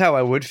man, that's how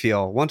I would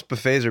feel once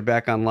buffets are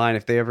back online,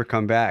 if they ever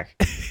come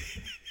back.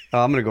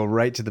 Oh, I'm gonna go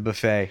right to the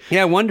buffet.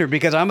 Yeah, I wonder,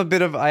 because I am a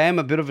bit of a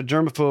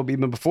germaphobe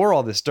even before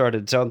all this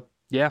started. So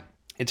yeah,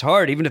 it's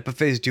hard. Even if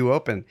buffets do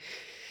open,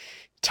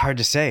 it's hard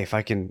to say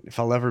if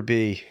I'll ever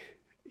be.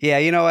 Yeah,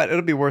 you know what?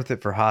 It'll be worth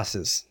it for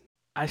Haas's.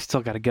 I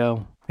still gotta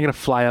go. I gotta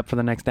fly up for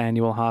the next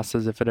annual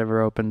Haas's if it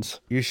ever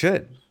opens. You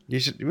should.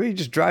 We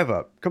just drive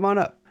up. Come on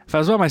up. If I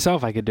was by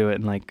myself, I could do it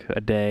in like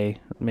a day,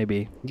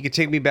 maybe. You could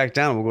take me back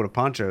down and we'll go to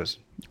Poncho's.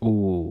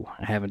 Ooh,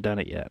 I haven't done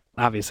it yet.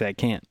 Obviously, I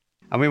can't.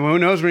 I mean, who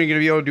knows when you're going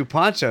to be able to do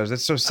ponchos?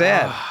 That's so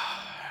sad.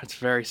 It's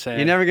very sad.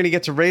 You're never going to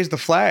get to raise the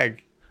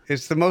flag.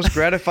 It's the most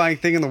gratifying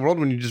thing in the world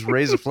when you just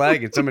raise a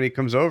flag and somebody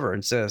comes over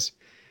and says,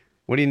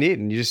 "What do you need?"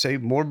 And you just say,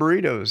 "More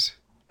burritos."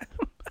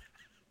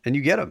 And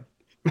you get them.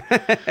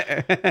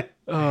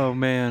 Oh,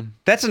 man.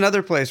 That's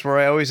another place where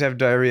I always have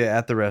diarrhea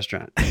at the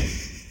restaurant.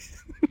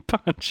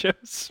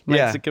 Ponchos.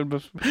 Yeah.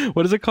 Mexican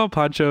what is it called?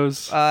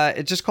 Ponchos?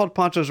 It's just called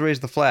Ponchos Raise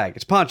the Flag.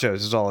 It's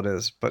Ponchos is all it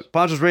is. But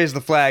Ponchos Raise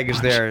the Flag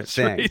is their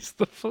thing. Raise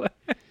the flag.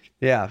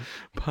 Yeah.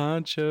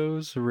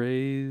 Ponchos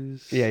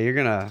raise. Yeah, you're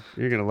gonna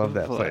love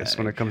that place Flag.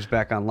 when it comes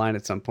back online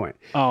at some point.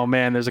 Oh,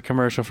 man, there's a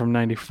commercial from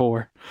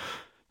 94.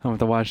 I'll have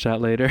to watch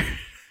that later.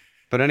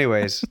 But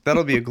anyways,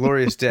 that'll be a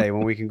glorious day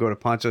when we can go to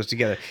Ponchos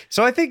together.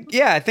 So I think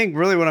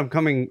really what I'm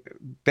coming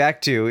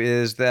back to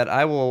is that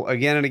I will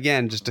again and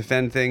again just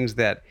defend things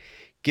that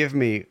give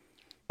me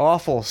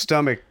awful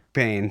stomach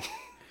pain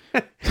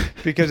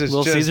because it's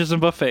Little just Caesars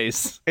and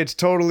buffets. it's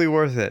totally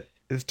worth it.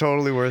 It's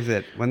totally worth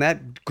it. When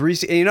that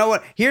greasy, and you know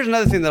what? Here's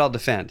another thing that I'll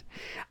defend.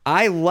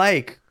 I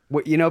like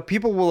what,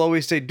 people will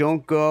always say,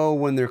 don't go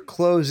when they're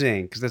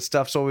closing because that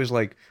stuff's always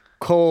like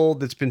cold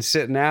that's been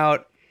sitting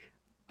out.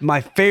 My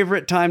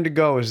favorite time to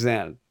go is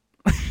then.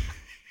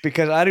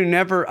 Because I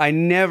never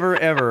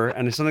ever,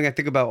 and it's something I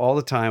think about all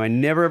the time, I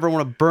never ever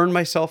want to burn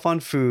myself on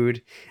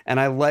food. And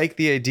I like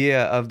the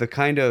idea of the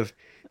kind of,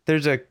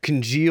 there's a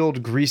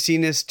congealed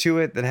greasiness to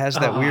it that has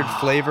that weird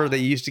flavor that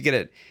you used to get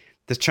at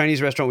this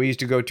Chinese restaurant we used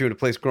to go to in a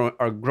place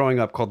growing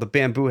up called the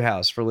Bamboo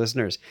House for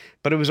listeners.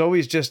 But it was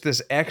always just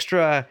this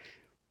extra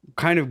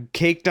kind of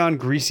caked on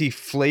greasy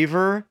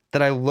flavor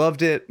that I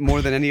loved it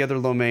more than any other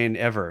lo mein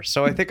ever.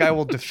 So I think I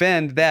will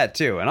defend that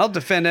too. And I'll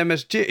defend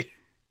MSG.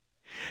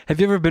 Have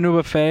you ever been to a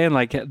buffet and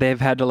like they've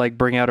had to like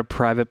bring out a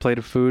private plate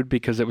of food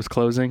because it was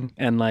closing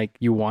and like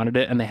you wanted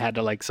it and they had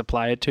to like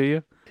supply it to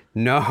you?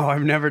 No,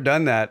 I've never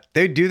done that.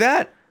 They do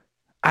that?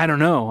 I don't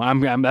know.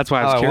 I'm that's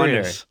why I was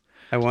curious.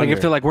 I wonder. Like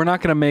if they're like, we're not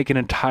going to make an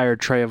entire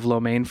tray of lo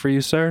mein for you,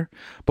 sir,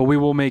 but we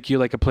will make you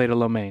like a plate of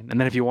lo mein. And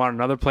then if you want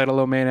another plate of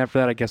lo mein after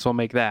that, I guess we'll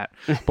make that.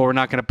 But we're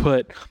not going to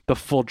put the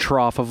full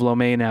trough of lo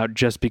mein out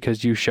just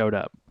because you showed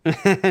up.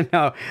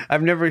 No,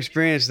 I've never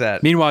experienced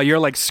that. Meanwhile, you're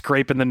like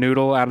scraping the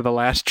noodle out of the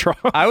last trough.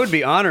 I would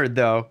be honored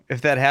though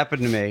if that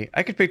happened to me.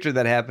 I could picture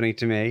that happening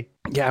to me.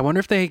 Yeah, I wonder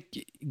if they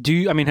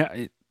do. I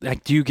mean,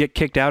 like, do you get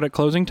kicked out at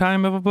closing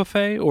time of a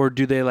buffet, or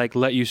do they like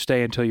let you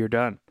stay until you're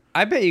done?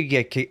 I bet you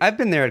get kicked. I've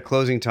been there at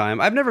closing time.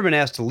 I've never been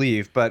asked to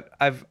leave, but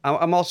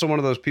I'm also one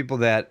of those people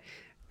that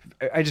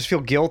I just feel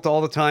guilt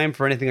all the time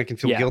for anything I can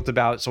feel guilt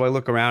about. So I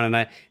look around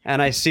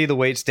and I see the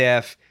wait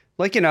staff,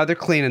 like, they're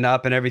cleaning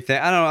up and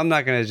everything. I'm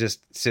not going to just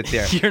sit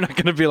there. You're not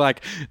going to be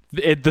like,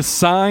 the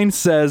sign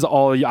says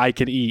all I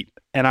can eat,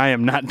 and I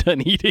am not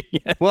done eating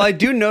yet. Well, I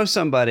do know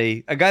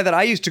somebody, a guy that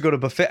I used to go to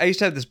buffet. I used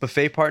to have this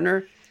buffet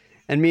partner,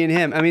 and me and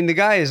him. I mean, the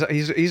guy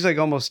he's like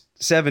almost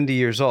 70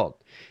 years old.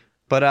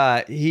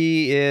 But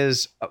he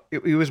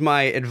was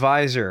my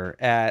advisor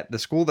at the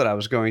school that I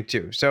was going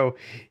to. So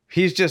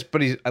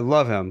I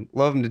love him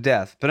to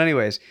death. But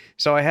anyways,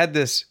 so I had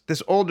this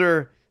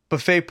older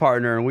buffet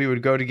partner and we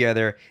would go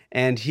together,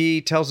 and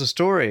he tells a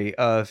story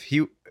of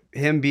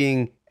him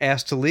being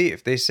asked to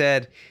leave. They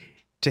said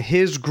to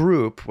his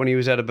group when he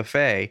was at a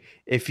buffet,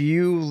 if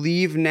you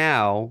leave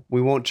now,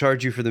 we won't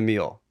charge you for the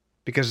meal,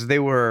 because they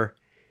were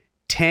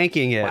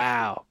tanking it.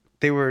 Wow.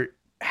 They were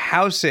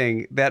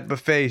housing that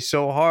buffet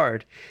so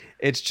hard.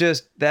 It's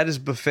just, that is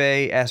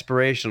buffet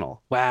aspirational.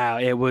 Wow,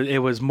 it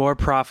was more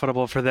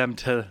profitable for them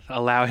to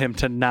allow him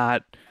to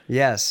not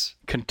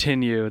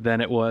continue than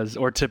it was,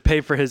 or to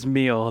pay for his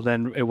meal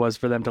than it was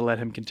for them to let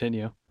him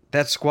continue.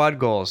 That's squad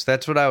goals.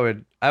 That's what I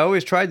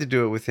always tried to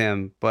do it with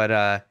him, but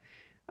I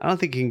don't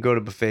think he can go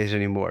to buffets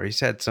anymore. He's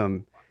had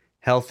some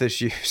health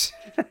issues.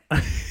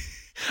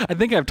 I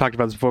think I've talked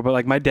about this before, but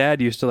like my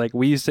dad used to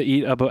we used to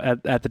eat up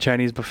at the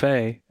Chinese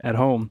buffet at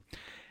home,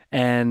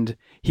 and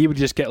he would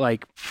just get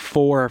like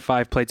 4 or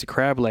 5 plates of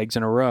crab legs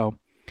in a row,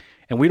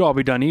 and we'd all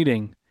be done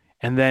eating,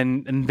 and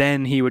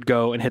then he would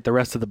go and hit the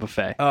rest of the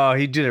buffet. Oh,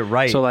 he did it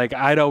right. So like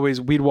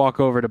we'd walk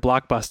over to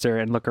Blockbuster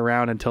and look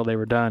around until they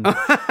were done.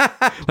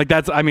 Like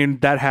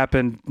that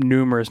happened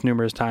numerous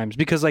times,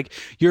 because like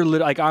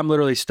I'm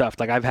literally stuffed.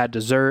 Like I've had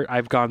dessert,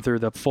 I've gone through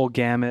the full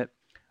gamut.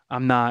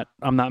 I'm not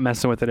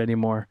messing with it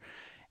anymore.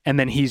 And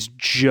then he's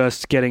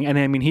just getting, and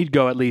I mean, he'd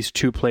go at least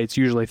 2 plates,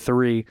 usually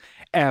 3,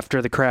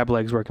 after the crab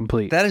legs were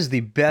complete. That is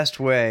the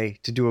best way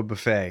to do a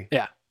buffet.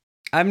 Yeah.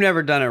 I've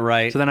never done it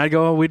right. So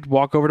then we'd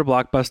walk over to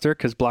Blockbuster,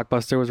 because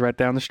Blockbuster was right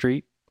down the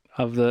street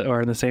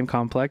or in the same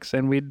complex,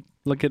 and we'd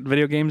look at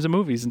video games and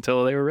movies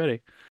until they were ready.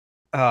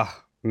 Oh,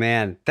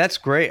 man. That's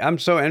great. I'm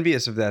so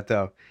envious of that,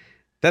 though.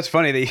 That's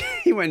funny that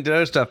he went and did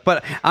other stuff.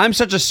 But I'm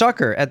such a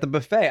sucker at the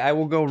buffet. I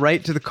will go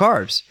right to the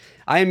carbs.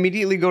 I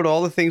immediately go to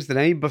all the things that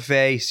any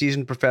buffet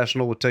seasoned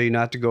professional will tell you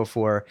not to go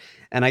for.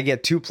 And I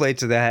get 2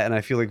 plates of that, and I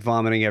feel like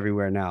vomiting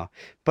everywhere now.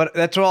 But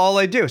that's all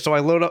I do. So I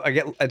load up.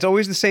 It's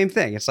always the same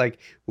thing. It's like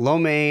lo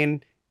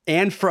mein,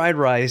 and fried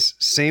rice,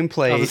 same I was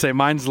plate. gonna say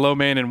mine's lo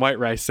mein and white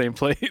rice, same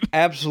plate.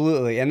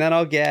 Absolutely. And then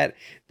I'll get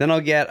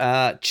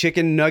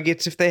chicken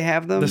nuggets if they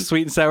have them, The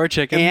sweet and sour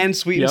chicken and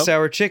sweet and Yep.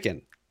 sour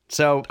chicken.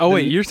 So Oh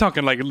wait, you're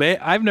talking like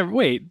I've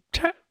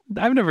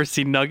never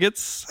seen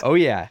nuggets. oh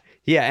yeah.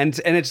 Yeah, and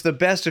it's the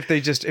best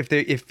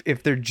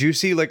if they're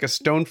juicy like a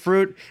stone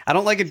fruit. I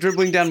don't like it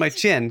dribbling down my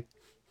chin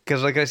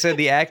because, like I said,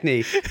 the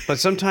acne. But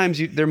sometimes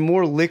they're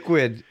more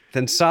liquid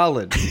than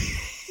solid.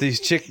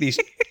 These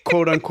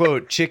quote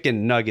unquote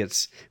chicken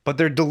nuggets, but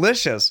they're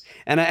delicious.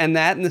 And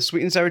that and the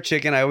sweet and sour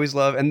chicken I always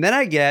love. And then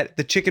I get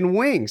the chicken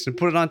wings and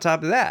put it on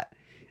top of that.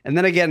 And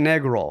then I get an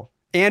egg roll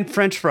and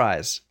French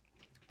fries.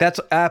 That's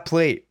a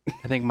plate.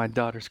 I think my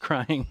daughter's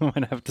crying. I'm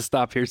gonna have to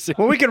stop here soon.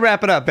 Well, we could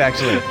wrap it up,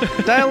 actually.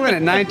 Dial in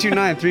at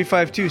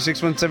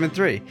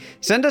 929-352-6173.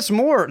 Send us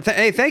more.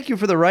 Hey, thank you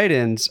for the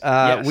write-ins.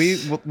 Yes.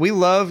 We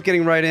love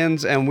getting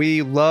write-ins, and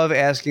we love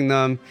asking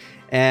them.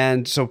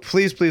 And so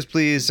please, please,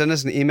 please send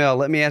us an email.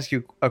 Let me ask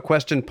you a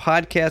question,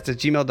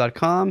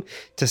 podcast@gmail.com,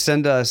 to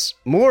send us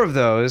more of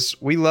those.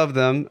 We love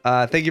them.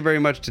 Thank you very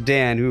much to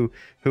Dan, who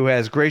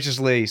has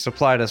graciously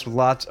supplied us with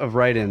lots of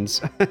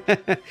write-ins.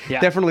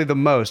 Yeah. Definitely the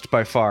most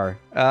by far,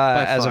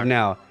 as far. of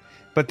now.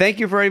 But thank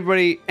you for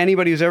anybody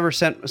who's ever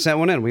sent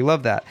one in. We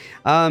love that.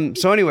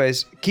 So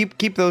anyways,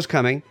 keep those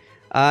coming.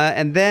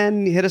 And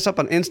then hit us up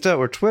on Insta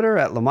or Twitter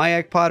at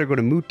LamayakPod, or go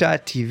to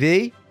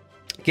moot.tv.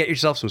 Get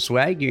yourself some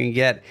swag. You can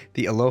get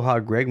the Aloha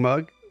Greg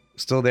mug,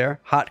 still there,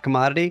 hot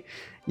commodity.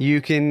 You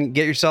can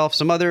get yourself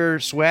some other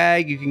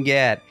swag. You can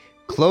get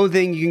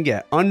clothing. You can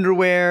get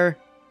underwear,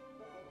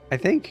 I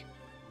think.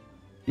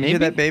 You hear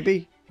Maybe. that,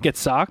 baby? Get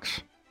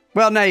socks.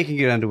 Well, now you can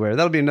get underwear.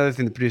 That'll be another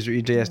thing the producer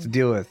EJ has to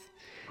deal with.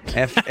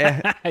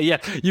 Yeah,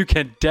 you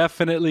can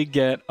definitely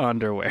get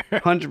underwear.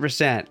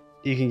 100%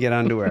 you can get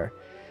underwear.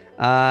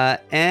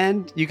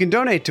 And you can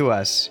donate to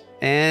us.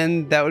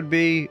 And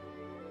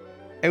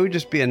it would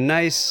just be a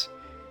nice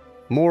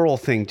moral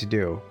thing to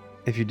do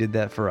if you did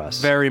that for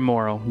us. Very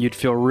moral. You'd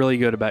feel really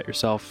good about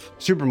yourself.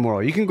 Super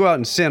moral. You can go out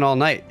and sin all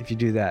night if you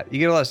do that. You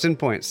get a lot of sin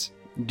points.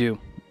 You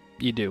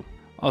do.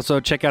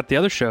 Also, check out the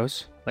other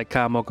shows, like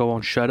Kyle Moko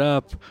Won't Shut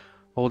Up,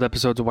 old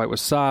episodes of White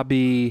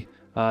Wasabi,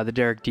 the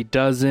Derek D.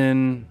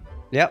 Dozen.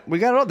 Yep, we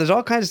got there's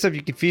all kinds of stuff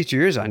you can feast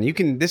your ears on.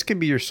 This could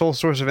be your sole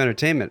source of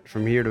entertainment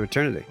from here to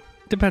eternity.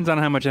 Depends on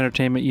how much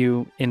entertainment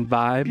you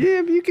imbibe.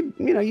 Yeah, but you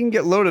can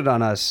get loaded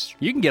on us.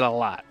 You can get a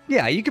lot.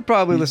 Yeah, you could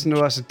probably listen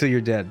to us until you're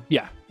dead.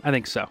 Yeah, I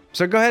think so.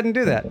 So go ahead and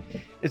do that.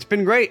 It's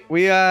been great.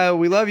 We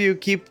love you.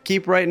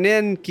 Keep writing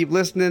in, keep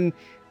listening,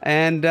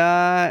 and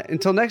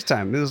until next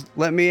time,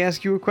 let me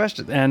ask you a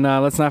question. And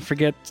let's not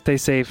forget, stay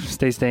safe,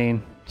 stay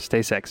sane,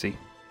 stay sexy.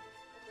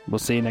 We'll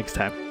see you next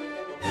time.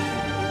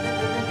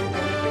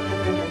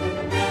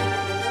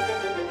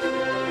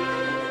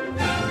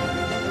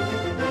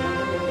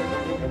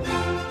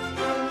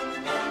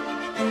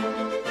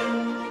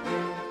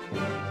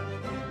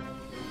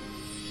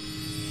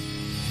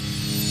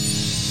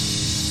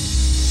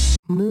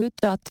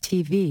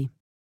 Mood.tv.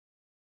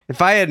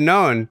 If I had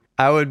known,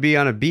 I would be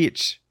on a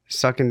beach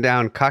sucking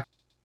down cocktails.